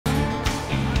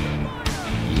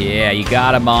Yeah, you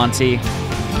got him, Monty.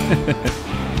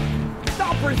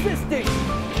 Stop resisting!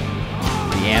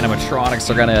 The animatronics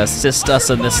are gonna assist us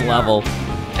in this level.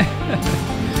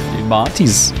 Dude,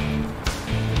 Monty's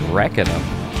wrecking him.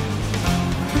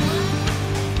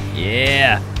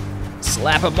 Yeah.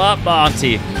 Slap him up,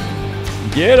 Monty.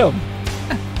 Get him.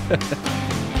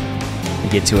 We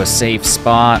get to a safe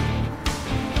spot.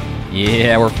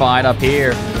 Yeah, we're fine up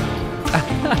here.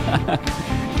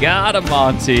 Got him,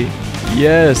 Monty.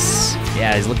 Yes.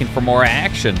 Yeah, he's looking for more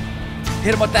action.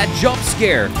 Hit him with that jump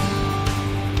scare.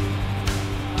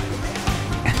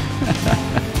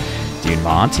 Dude,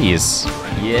 Monty is...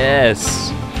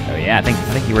 Yes. Oh, yeah, I think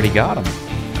he already got him.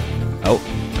 Oh,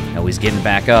 no, he's getting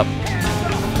back up.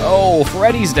 Oh,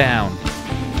 Freddy's down.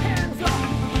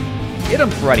 Get him,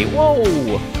 Freddy. Whoa.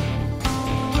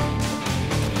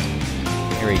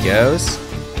 Here he goes.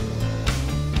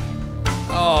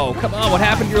 Oh, come on. What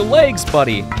happened to your legs,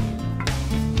 buddy?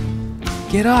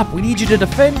 Get up. We need you to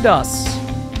defend us.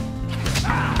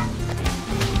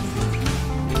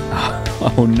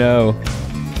 Oh, no.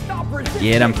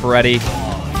 Get him, Freddy.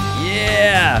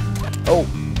 Yeah. Oh,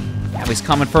 now he's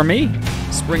coming for me.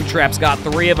 Springtrap's got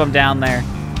 3 of them down there.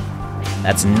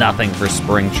 That's nothing for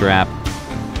Springtrap.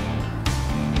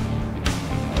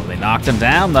 Oh, they knocked him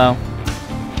down, though.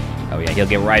 Oh, yeah, he'll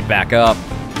get right back up.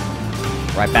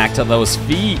 Right back to those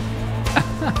feet.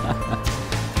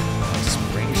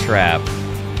 Springtrap.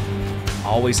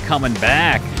 Always coming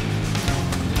back.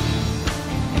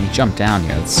 And he jumped down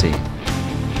here. Let's see.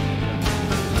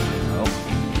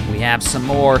 Oh, we have some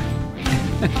more.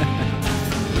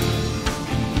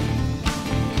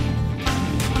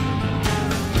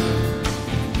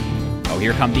 Oh,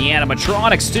 here come the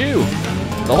animatronics, too.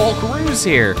 The whole crew's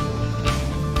here.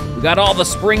 We got all the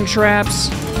Springtraps.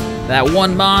 That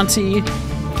one Monty.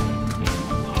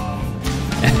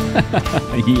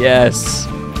 Yes.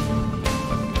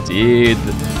 Dude,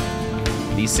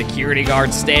 these security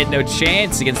guards stand no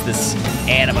chance against this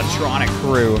animatronic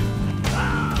crew.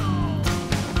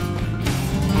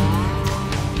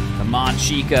 Come on,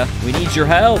 Chica. We need your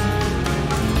help.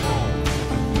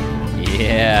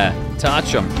 Yeah,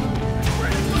 touch him.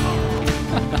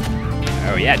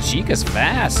 Oh, yeah, Chica's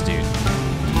fast, dude.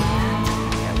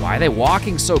 Yeah, why are they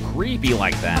walking so creepy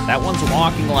like that? That one's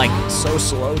walking, like, so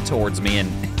slow towards me, and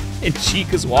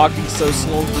Chica's walking so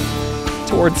slow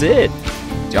towards it.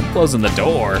 Dude, I'm closing the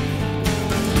door.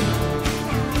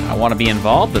 I want to be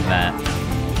involved in that.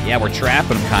 Yeah, we're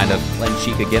trapping him, kind of, letting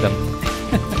Chica get him.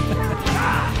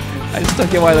 I just don't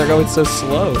get why they're going so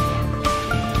slow.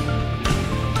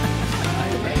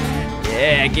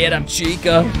 Yeah, get him,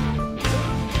 Chica.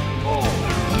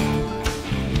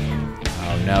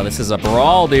 Oh no, this is a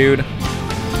brawl, dude.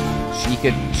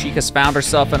 Chica's found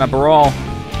herself in a brawl.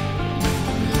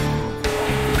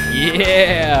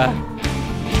 Yeah.